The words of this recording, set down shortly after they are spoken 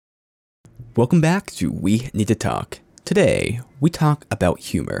Welcome back to We Need to Talk. Today, we talk about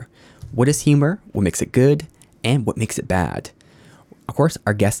humor. What is humor, what makes it good, and what makes it bad? Of course,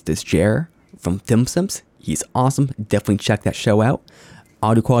 our guest is Jere from Film Simps. He's awesome. Definitely check that show out.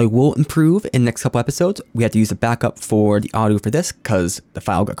 Audio quality will improve in the next couple episodes. We had to use a backup for the audio for this because the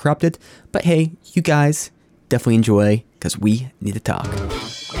file got corrupted. But hey, you guys definitely enjoy because we need to talk.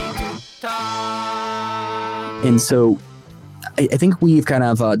 And so I think we've kind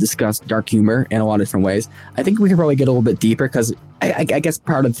of discussed dark humor in a lot of different ways. I think we could probably get a little bit deeper because I guess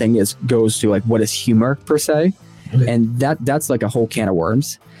part of the thing goes to like what is humor per se, and that's like a whole can of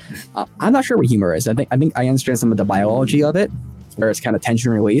worms. I'm not sure what humor is. I think I understand some of the biology of it, where it's kind of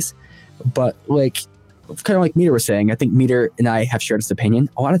tension release, but like kind of like Meter was saying, I think Meter and I have shared this opinion.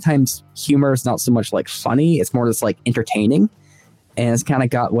 A lot of times humor is not so much like funny; it's more just like entertaining, and it's kind of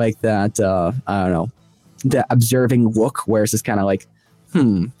got like that I don't know, the observing look where it's just kind of like,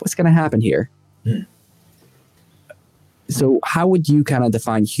 what's going to happen here? So how would you kind of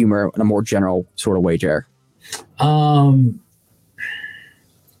define humor in a more general sort of way, Jere?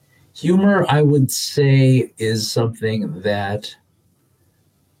 Humor, I would say, is something that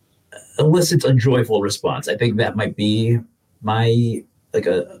elicits a joyful response. I think that might be I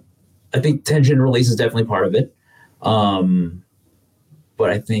think tension release is definitely part of it. But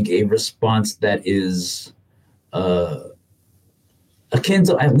I think a response that is akin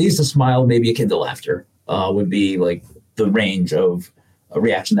to at least a smile, maybe akin to laughter, would be like the range of a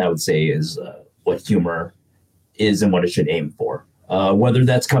reaction that I would say is what humor is and what it should aim for. Whether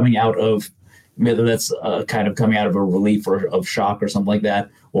that's coming out of kind of coming out of a relief or of shock or something like that,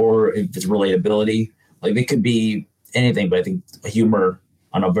 or if it's relatability, like it could be anything. But I think humor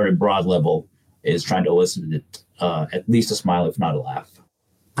on a very broad level is trying to elicit at least a smile, if not a laugh.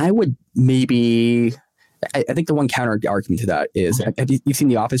 I would maybe, I think the one counter argument to that is, have you've seen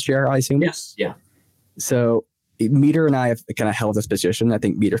The Office, Jere, I assume? Yes, yeah. So Meter and I have kind of held this position. I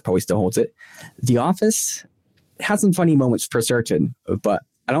think Meter probably still holds it. The Office has some funny moments for certain, but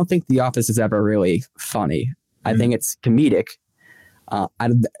I don't think The Office is ever really funny. I think it's comedic. I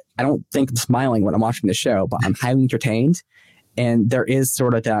don't think I'm smiling when I'm watching the show, but I'm highly entertained. And there is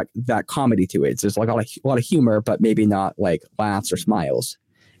sort of that comedy to it. So there's like a lot of humor, but maybe not like laughs or smiles.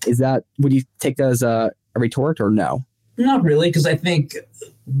 Would you take that as a retort or no? Not really, because I think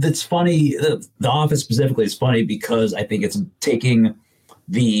that's funny. The Office specifically is funny because I think it's taking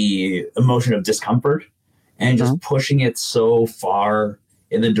the emotion of discomfort and just pushing it so far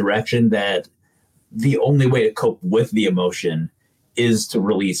in the direction that the only way to cope with the emotion is to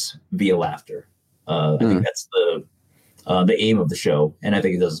release via laughter. I think that's the aim of the show, and I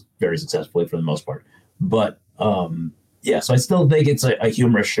think it does very successfully for the most part. But yeah, so I still think it's a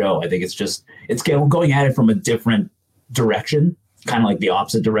humorous show. I think it's going at it from a different direction, kind of like the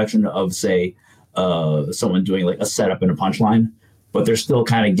opposite direction of, say, someone doing like a setup and a punchline, but they're still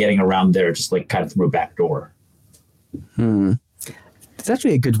kind of getting around there just like kind of through a back door. It's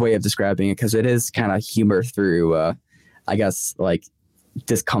actually a good way of describing it because it is kind of humor through, I guess, like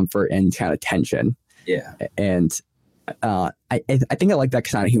discomfort and kind of tension. Yeah. And I think I like that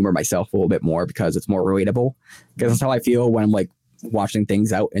kind of humor myself a little bit more because it's more relatable. Because that's how I feel when I'm like watching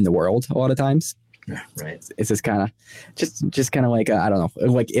things out in the world a lot of times. Yeah, right. It's just kind of, just kind of like I don't know.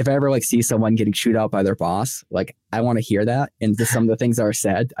 Like if I ever like see someone getting chewed out by their boss, like I want to hear that, and just some of the things that are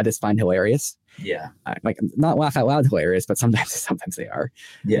said, I just find hilarious. Yeah. Like not laugh out loud hilarious, but sometimes they are.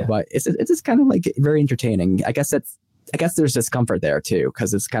 Yeah. But it's just kind of like very entertaining. I guess there's discomfort there too,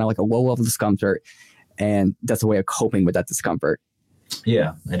 because it's kind of like a low level discomfort. And that's a way of coping with that discomfort.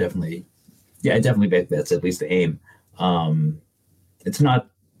 Yeah, I definitely think that's at least the aim. It's not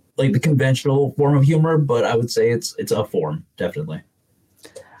like the conventional form of humor, but I would say it's a form, definitely.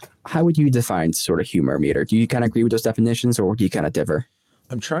 How would you define sort of humor, Meter? Do you kind of agree with those definitions, or do you kind of differ?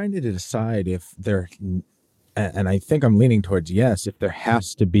 I'm trying to decide if there, and I think I'm leaning towards yes, if there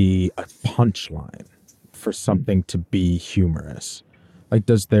has to be a punchline for something to be humorous. Like,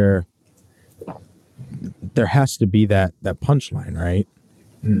 there has to be that punchline, right?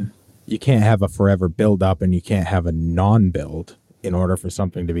 You can't have a forever build up and you can't have a non-build in order for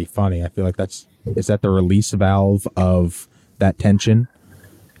something to be funny. I feel like is that the release valve of that tension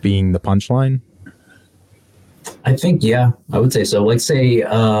being the punchline? I think, yeah, I would say so. Like, say,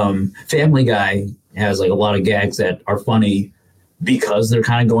 Family Guy has like a lot of gags that are funny because they're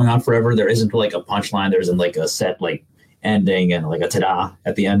kind of going on forever. There isn't like a punchline. There isn't like a set like ending and like a ta-da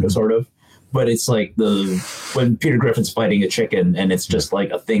at the end, sort of. But it's like when Peter Griffin's fighting a chicken and it's just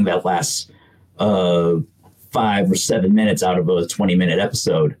like a thing that lasts 5 or 7 minutes out of a 20-minute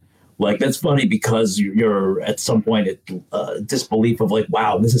episode. Like, that's funny because you're at some point at disbelief of like,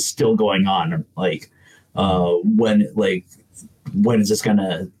 wow, this is still going on. Like, when is this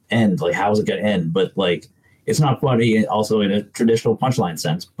gonna end? Like, how is it gonna end? But like, it's not funny also in a traditional punchline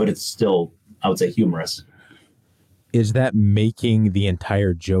sense, but it's still, I would say, humorous. Is that making the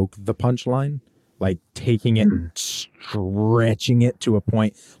entire joke the punchline? Like taking it and stretching it to a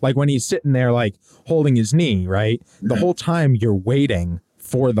point, like when he's sitting there like holding his knee, right? The whole time you're waiting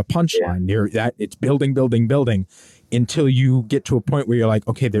for the punchline. It's building until you get to a point where you're like,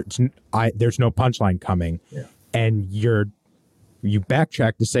 okay, there's no punchline coming, and you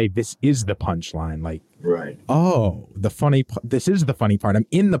backtrack to say this is the punchline. Like, right? Oh, this is the funny part. I'm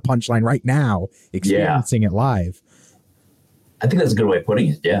in the punchline right now, experiencing it live. I think that's a good way of putting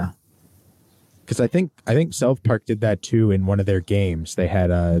it. Yeah. Because I think South Park did that too in one of their games. They had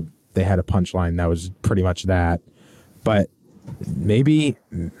a punchline that was pretty much that, but maybe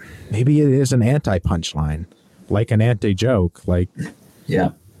it is an anti-punchline, like an anti-joke. Like,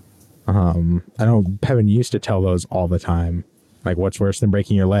 I know Pevin used to tell those all the time. Like, what's worse than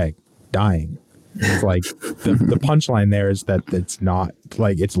breaking your leg? Dying. It's like the punchline there is that it's not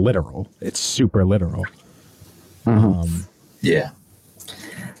like it's literal. It's super literal.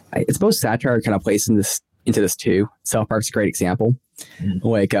 I suppose satire kind of plays into this too. South Park's a great example.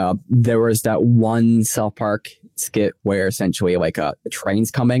 Like there was that one South Park skit where essentially like a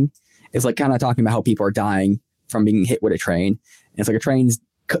train's coming. It's like kind of talking about how people are dying from being hit with a train. And it's like a train's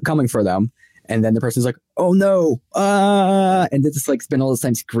coming for them. And then the person's like, oh no, and they just like spend all this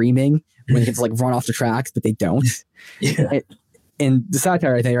time screaming when they can just like run off the tracks, but they don't. And the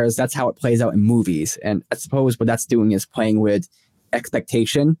satire I think is that's how it plays out in movies. And I suppose what that's doing is playing with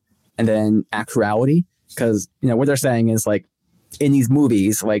expectation and then actuality, because what they're saying is like in these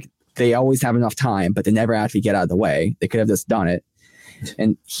movies, like they always have enough time, but they never actually get out of the way. They could have just done it.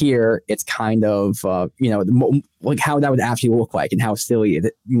 And here it's kind of like how that would actually look like and how silly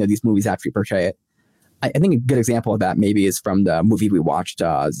that these movies actually portray it. I think a good example of that maybe is from the movie we watched,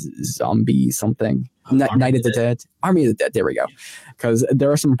 Zombie something, Night of the Dead, Army of the Dead. There we go. Because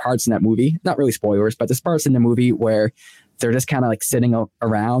there are some parts in that movie, not really spoilers, but there's parts in the movie where they're just kind of like sitting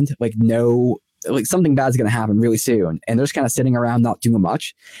around, like something bad's going to happen really soon. And they're just kind of sitting around, not doing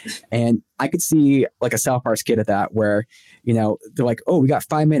much. And I could see like a South Park skit at that where, they're like, oh, we got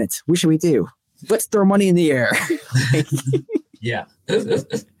 5 minutes. What should we do? Let's throw money in the air. Yeah.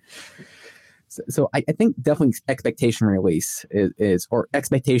 So I think definitely expectation release is or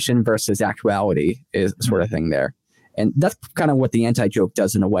expectation versus actuality is sort of thing there. And that's kind of what the anti-joke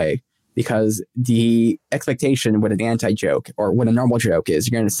does in a way. Because the expectation with an anti-joke or what a normal joke is,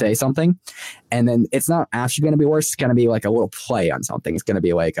 you're going to say something and then it's not actually going to be worse. It's going to be like a little play on something. It's going to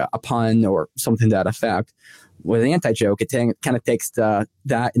be like a pun or something to that effect. With an anti-joke, it kind of takes that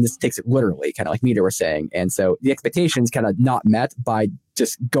and this takes it literally, kind of like Mita was saying. And so the expectation is kind of not met by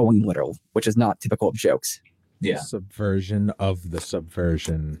just going literal, which is not typical of jokes. Yeah. Subversion of the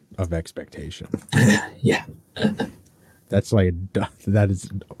subversion of expectation. Yeah. That is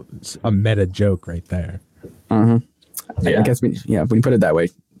a meta joke right there. I guess when you put it that way,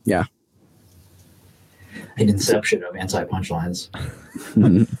 yeah. An inception of anti-punchlines.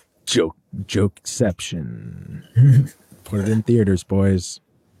 Jokeception. Put it in theaters, boys.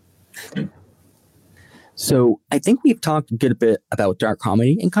 So I think we've talked a good bit about dark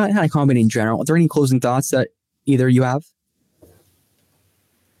comedy and kind of comedy in general. Are there any closing thoughts that either you have?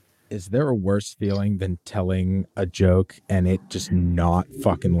 Is there a worse feeling than telling a joke and it just not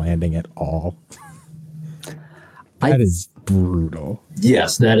fucking landing at all? That is brutal.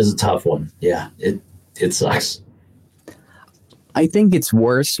 Yes, that is a tough one. Yeah, it sucks. I think it's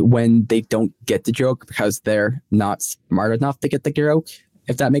worse when they don't get the joke because they're not smart enough to get the joke,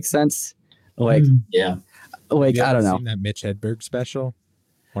 if that makes sense. Like, like, I don't know. Seen that Mitch Hedberg special?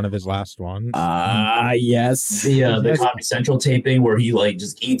 One of his last ones. Yes. The Comedy Central taping where he like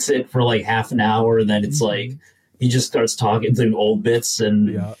just eats it for like half an hour and then it's like he just starts talking through old bits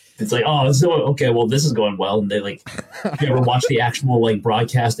and it's like, oh, so okay, well this is going well. And they like if you ever watch the actual like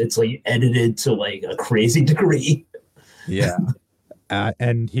broadcast, it's like edited to like a crazy degree. Yeah.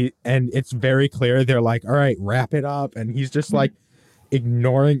 And it's very clear they're like, all right, wrap it up. And he's just like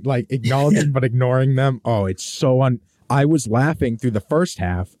acknowledging but ignoring them. Oh, it's so I was laughing through the first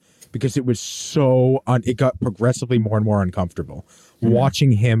half because it was so it got progressively more and more uncomfortable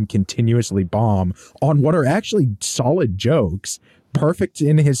watching him continuously bomb on what are actually solid jokes, perfect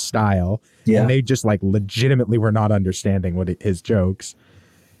in his style. And they just like legitimately were not understanding his jokes.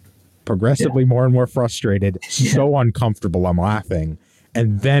 Progressively more and more frustrated, so uncomfortable. I'm laughing.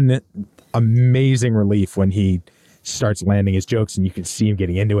 And then amazing relief when he starts landing his jokes, and you can see him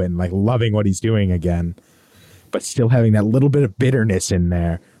getting into it and like loving what he's doing again, but still having that little bit of bitterness in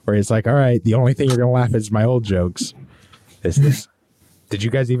there where it's like, all right, the only thing you're gonna laugh at is my old jokes. This. Did you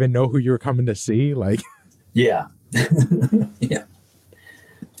guys even know who you were coming to see? Like, yeah. Yeah.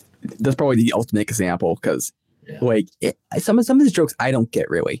 That's probably the ultimate example because like some of his jokes I don't get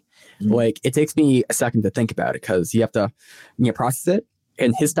really. Like it takes me a second to think about it because you have to process it.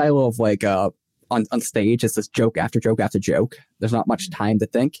 And his style of like on stage is just joke after joke after joke. There's not much time to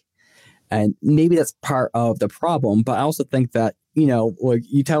think. And maybe that's part of the problem. But I also think that, like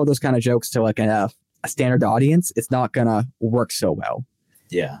you tell those kind of jokes to like a standard audience, it's not going to work so well.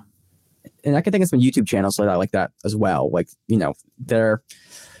 Yeah. And I can think of some YouTube channels like that as well. Like,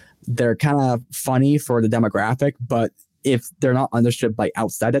 they're kind of funny for the demographic, but if they're not understood by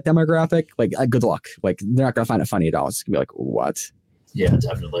outside that demographic, like good luck. Like they're not going to find it funny at all. It's going to be like, what? Yeah,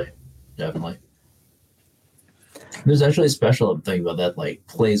 definitely. Definitely. There's actually a special thing about that, like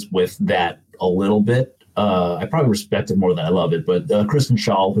plays with that a little bit. I probably respect it more than I love it, but Kristen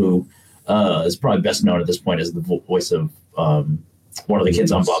Schaal, who is probably best known at this point as the voice of one of the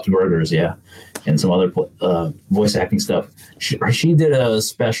kids on Bob's Burgers, and some other voice acting stuff. She did a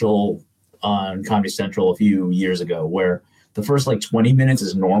special on Comedy Central a few years ago where the first like 20 minutes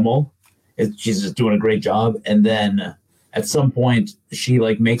is normal. She's just doing a great job, and then at some point she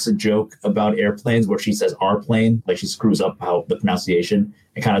like makes a joke about airplanes where she says "our plane," like she screws up how the pronunciation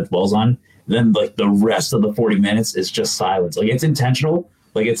and kind of dwells on. And then like the rest of the 40 minutes is just silence. Like it's intentional,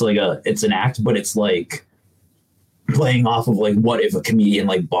 like it's an act, but it's like playing off of like what if a comedian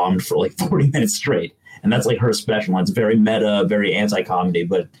like bombed for like 40 minutes straight. And that's like her special. It's very meta, very anti-comedy,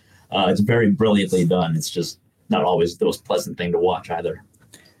 but it's very brilliantly done. It's just not always the most pleasant thing to watch either.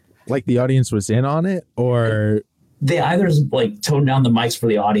 Like the audience was in on it, or they either like toned down the mics for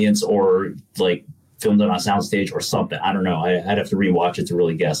the audience or like filmed it on a soundstage or something. I don't know. I'd have to rewatch it to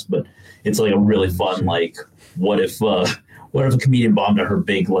really guess, but it's like a really fun, like what if a comedian bombed at her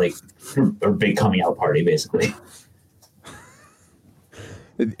big, like her big coming out party, basically.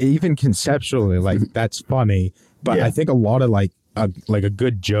 Even conceptually, like that's funny, but I think a lot of like a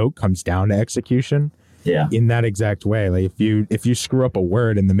good joke comes down to execution. Yeah. In that exact way, like if you screw up a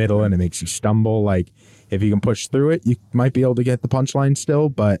word in the middle and it makes you stumble, like if you can push through it, you might be able to get the punchline still,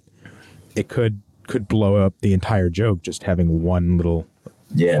 but it could blow up the entire joke just having one little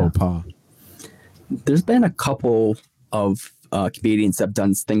faux pas. There's been a couple of comedians that have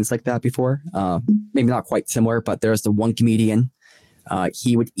done things like that before. Maybe not quite similar, but there's the one comedian.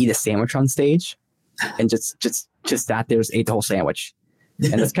 He would eat a sandwich on stage, and just sat there, just ate the whole sandwich,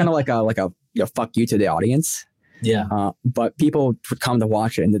 and it's kind of like a fuck you to the audience. Yeah. But people would come to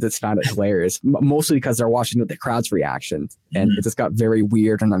watch it, and they just found it hilarious, mostly because they're watching the crowd's reaction, and it just got very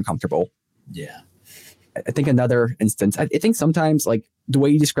weird and uncomfortable. Yeah. I think another instance, I think sometimes like the way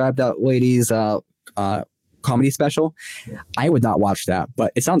you described that lady's comedy special, I would not watch that,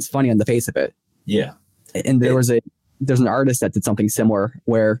 but it sounds funny on the face of it. Yeah. And there's an artist that did something similar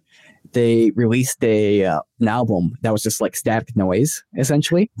where they released an album that was just like static noise,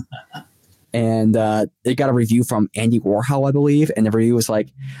 essentially. And they got a review from Andy Warhol, I believe. And the review was like,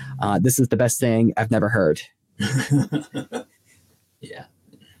 this is the best thing I've never heard. Yeah.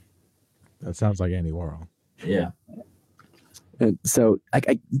 That sounds like Andy Warhol. Yeah. So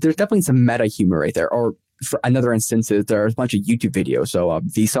there's definitely some meta humor right there. Or for another instance, there's a bunch of YouTube videos. So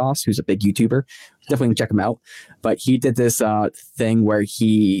Vsauce, who's a big YouTuber, definitely check him out. But he did this thing where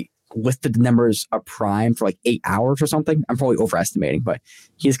he listed the numbers of Prime for like 8 hours or something. I'm probably overestimating, but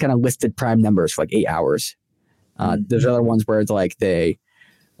he's kind of listed Prime numbers for like 8 hours. There's other ones where it's like they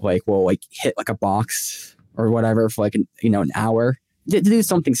will hit like a box or whatever for like an hour to do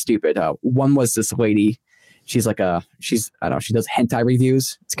something stupid. One was this lady. She's I don't know. She does hentai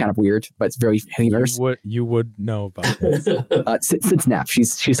reviews. It's kind of weird, but it's very humorous. You would know about this. Sid Snap.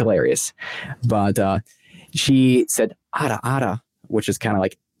 She's hilarious, but she said "ara ara," which is kind of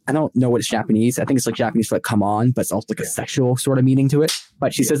like, I don't know what it's Japanese. I think it's like Japanese for like "come on," but it's also like a sexual sort of meaning to it.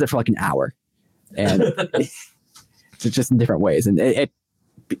 But she says it for like an hour, and it's just in different ways. And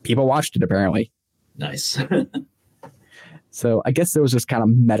people watched it apparently. Nice. So I guess there was just kind of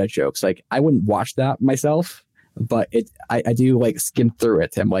meta jokes. Like I wouldn't watch that myself, but I do like skim through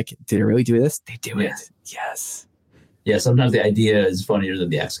it. I'm like, did they really do this? They do it. Yes. Yeah. Sometimes the idea is funnier than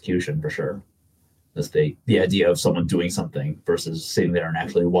the execution, for sure. That's the idea of someone doing something versus sitting there and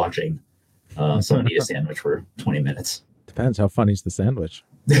actually watching someone eat a sandwich for 20 minutes. Depends how funny's the sandwich.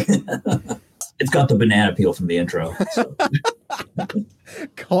 It's got the banana peel from the intro. So.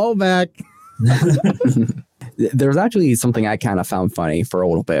 Call back. There's actually something I kind of found funny for a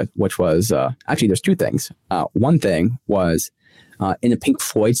little bit, which was actually there's two things. One thing was in the Pink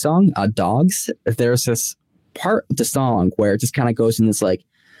Floyd song, Dogs, there's this part of the song where it just kind of goes in this like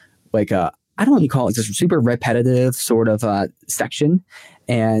I don't know what you call it, just super repetitive sort of section.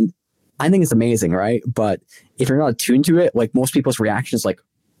 And I think it's amazing, right? But if you're not attuned to it, like most people's reaction is like,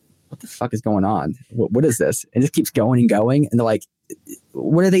 what the fuck is going on? What is this? And it just keeps going and going. And they're like,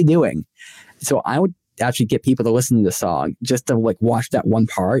 what are they doing? So I would actually get people to listen to the song just to like watch that one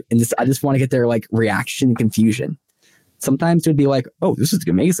part. And I just want to get their like reaction and confusion. Sometimes it would be like, oh, this is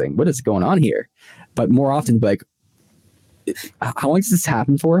amazing. What is going on here? But more often, like, how long does this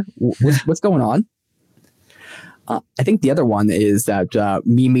happen for? What's going on? I think the other one is that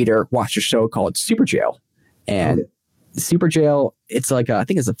me and Meter watched a show called Super Jail. And Super Jail, it's like, I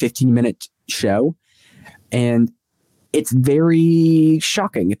think it's a 15-minute show. And it's very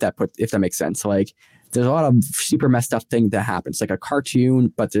shocking, if that makes sense. Like, there's a lot of super messed up thing that happens, like a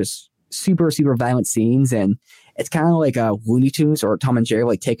cartoon, but there's super, super violent scenes. And it's kind of like a Looney Tunes or Tom and Jerry,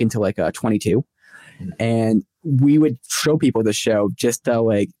 like taken to like a 22. And we would show people the show just to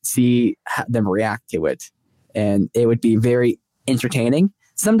like see them react to it. And it would be very entertaining,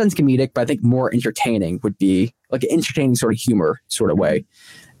 sometimes comedic, but I think more entertaining would be like an entertaining sort of humor sort of way.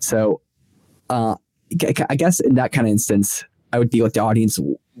 So I guess in that kind of instance, I would be like the audience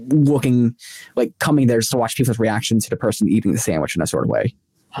looking, like coming there just to watch people's reaction to the person eating the sandwich in that sort of way.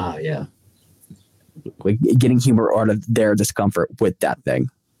 Yeah. Like getting humor out of their discomfort with that thing.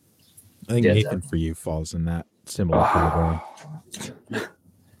 I think Nathan for you falls in that similar category.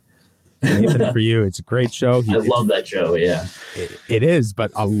 Nathan for you, it's a great show. I love that show. Yeah, it is,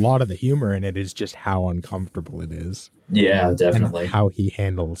 but a lot of the humor in it is just how uncomfortable it is. Yeah, definitely. And how he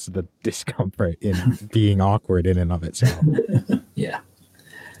handles the discomfort in being awkward in and of itself. Yeah.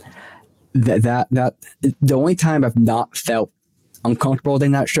 That the only time I've not felt uncomfortable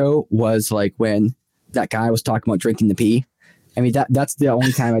in that show was like when that guy was talking about drinking the pee. I mean, that's the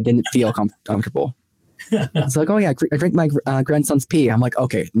only time I didn't feel comfortable. It's like, oh yeah, I drink my grandson's pee. I'm like,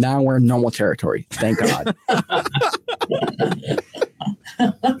 okay, now we're in normal territory. Thank God.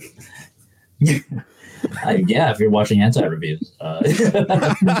 Yeah, if you're watching anti-reviews,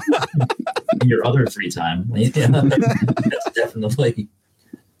 your other free time, that's definitely.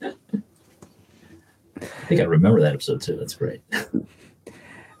 I think I remember that episode too. That's great.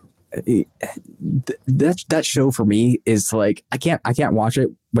 That show for me is like I can't watch it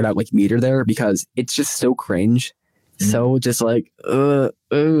without like Meter there because it's just so cringe, so just like Does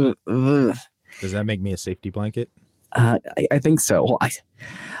that make me a safety blanket? I think so. Well,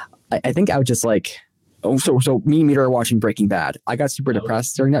 I think I would just like so me and Meter are watching Breaking Bad. I got super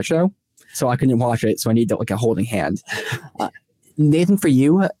depressed during that show, so I couldn't watch it. So I need like a holding hand. Nathan, for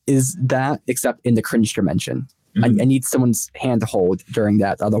you, is that except in the cringe dimension? I need someone's hand to hold during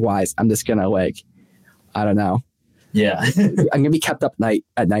that. Otherwise, I'm just gonna like, I don't know. Yeah, I'm gonna be kept up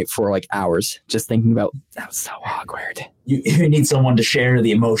at night for like hours just thinking about that was so awkward. You need someone to share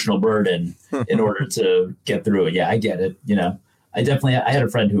the emotional burden in order to get through it. Yeah, I get it. You know, I had a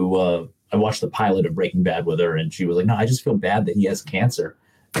friend who I watched the pilot of Breaking Bad with her, and she was like, "No, I just feel bad that he has cancer."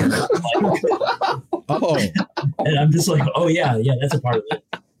 And I'm just like, "Oh yeah, that's a part of it."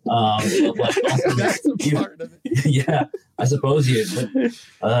 That's a part of it. Yeah, I suppose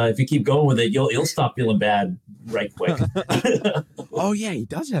if you keep going with it, you'll stop feeling bad right quick. Oh yeah, he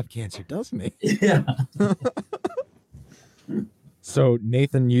does have cancer, doesn't he? Yeah. So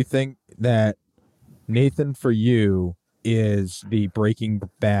Nathan, you think that Nathan for you is the Breaking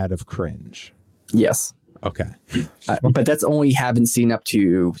Bad of cringe? Yes. Okay. But that's only haven't seen up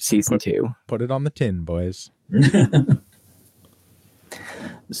to season 2. Put it on the tin, boys.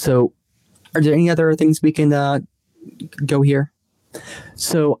 So, are there any other things we can go here?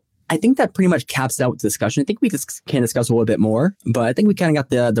 So, I think that pretty much caps out the discussion. I think we can discuss a little bit more, but I think we kind of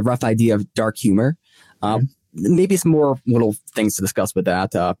got the rough idea of dark humor. Maybe some more little things to discuss with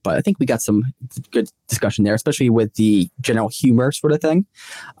that, but I think we got some good discussion there, especially with the general humor sort of thing.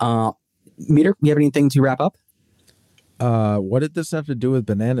 Meter, you have anything to wrap up? What did this have to do with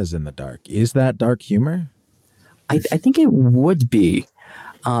bananas in the dark? Is that dark humor? I think it would be.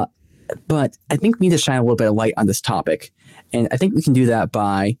 But I think we need to shine a little bit of light on this topic. And I think we can do that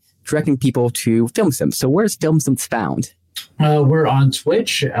by directing people to Film Simps. So where's Film Simps found? We're on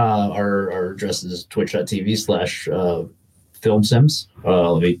Twitch. Our address is twitch.tv/FilmSimps.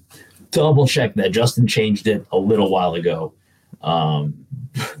 Let me double check that. Justin changed it a little while ago.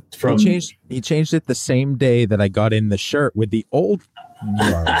 He changed it the same day that I got in the shirt with the old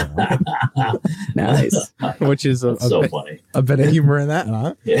Nice. Which is so funny. A bit of humor in that,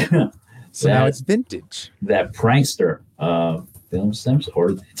 huh? Yeah. So now it's vintage. That prankster, Film Simps,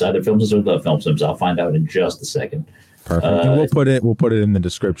 or it's either Film Simps or the Film Simps. I'll find out in just a second. Perfect. And we'll put it in the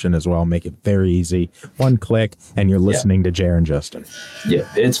description as well. Make it very easy. One click, and you're listening to Jere and Justin. Yeah,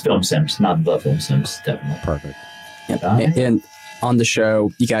 it's Film Simps, not the Film Simps. Definitely. Perfect. And on the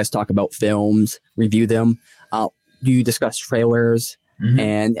show, you guys talk about films, review them. You discuss trailers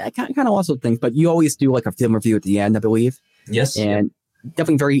and kind of lots of things, but you always do like a film review at the end, I believe. Yes. And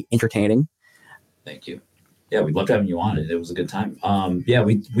definitely very entertaining. Thank you. Yeah, we loved having you on. It was a good time.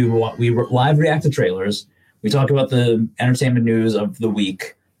 We live react to trailers. We talk about the entertainment news of the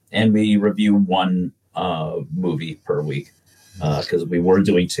week, and we review one movie per week because we were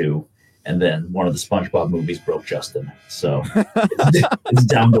doing two, and then one of the SpongeBob movies broke Justin, so it's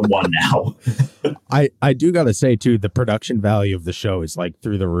down to one now. I do gotta say too, the production value of the show is like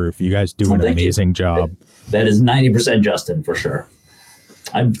through the roof. You guys do an amazing job. That is 90% Justin for sure.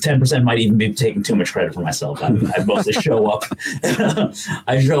 I'm 10% might even be taking too much credit for myself. I mostly show up.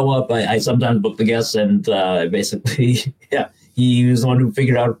 I sometimes book the guests, and basically, he was the one who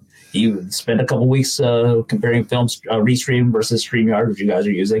figured out. He spent a couple weeks comparing films, Restream versus StreamYard, which you guys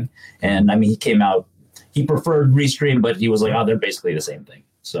are using. And I mean, he came out. He preferred Restream, but he was like, "Oh, they're basically the same thing."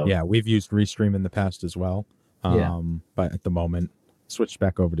 So yeah, we've used Restream in the past as well. But at the moment, switched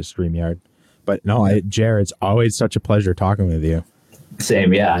back over to StreamYard. But no, Jere, it's always such a pleasure talking with you.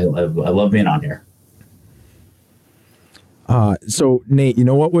 Same, yeah. I love being on here. So Nate, you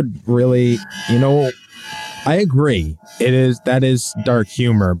know what would really, I agree. That is dark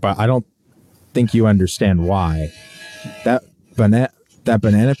humor, but I don't think you understand why. That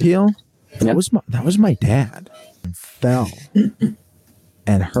banana peel, that was my dad. And fell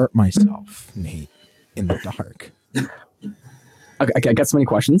and hurt myself, Nate, in the dark. Okay, I got so many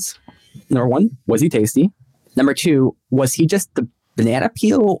questions. Number one, was he tasty? Number two, was he just the banana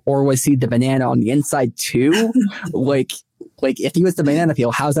peel, or was he the banana on the inside too? like if he was the banana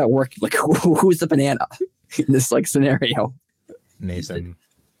peel, how's that work? Like who's the banana in this like scenario? Nathan,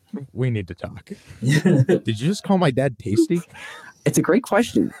 we need to talk. Did you just call my dad tasty? It's a great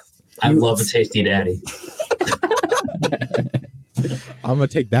question. I love a tasty daddy. I'm gonna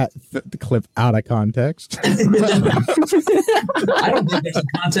take that clip out of context. I don't think there's a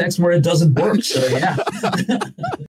context where it doesn't work. So yeah.